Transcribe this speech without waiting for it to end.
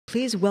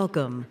Please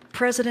welcome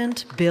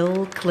President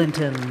Bill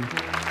Clinton.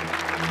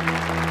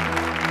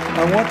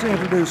 I want to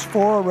introduce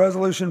 4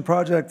 Resolution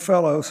Project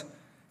Fellows.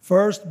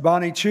 First,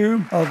 Bonnie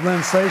Chu of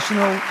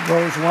Lensational,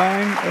 Rose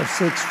Wang of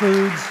Six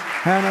Foods,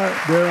 Hannah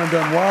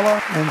Darandunwala,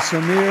 and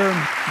Samir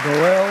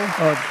Goel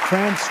of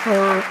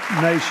Transfer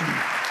Nation.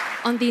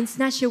 On the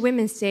International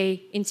Women's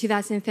Day in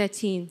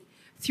 2013,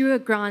 through a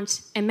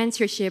grant and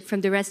mentorship from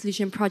the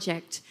Resolution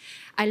Project,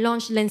 I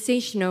launched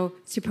Lensational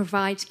to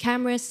provide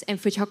cameras and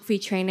photography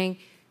training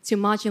to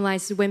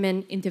marginalized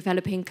women in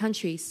developing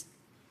countries.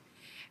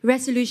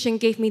 Resolution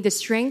gave me the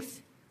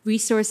strength,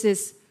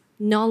 resources,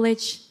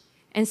 knowledge,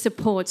 and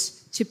support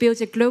to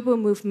build a global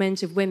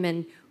movement of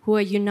women who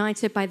are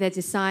united by their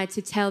desire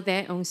to tell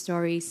their own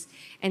stories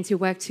and to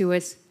work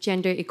towards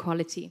gender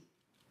equality.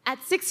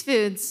 At Six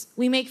Foods,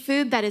 we make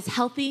food that is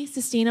healthy,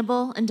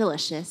 sustainable, and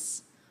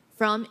delicious.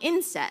 From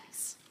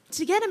insects.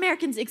 To get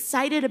Americans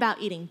excited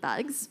about eating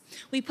bugs,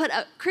 we put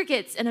up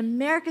crickets in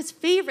America's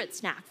favorite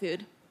snack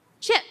food,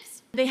 chips.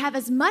 They have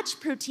as much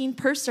protein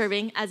per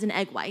serving as an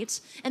egg white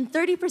and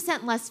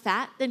 30% less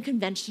fat than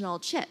conventional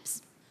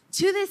chips.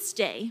 To this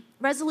day,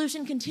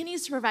 Resolution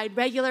continues to provide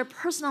regular,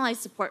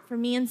 personalized support for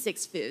me and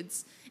Six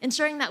Foods,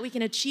 ensuring that we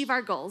can achieve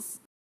our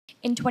goals.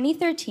 In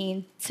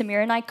 2013,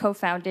 Samir and I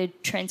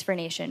co-founded Transfer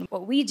Nation.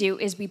 What we do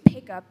is we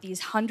pick up these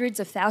hundreds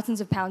of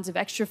thousands of pounds of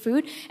extra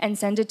food and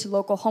send it to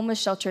local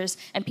homeless shelters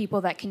and people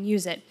that can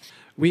use it.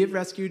 We have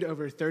rescued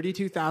over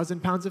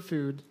 32,000 pounds of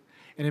food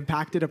and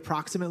impacted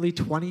approximately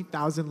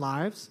 20,000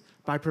 lives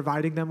by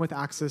providing them with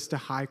access to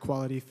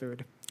high-quality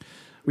food.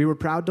 We were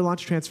proud to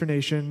launch Transfer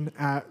Nation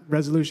at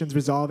Resolution's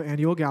Resolve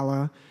Annual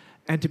Gala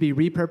and to be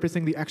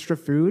repurposing the extra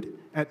food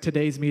at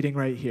today's meeting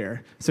right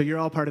here. So you're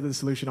all part of the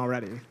solution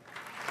already.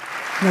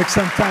 Next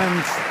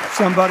time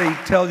somebody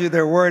tells you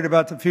they're worried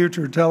about the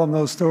future, tell them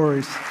those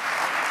stories.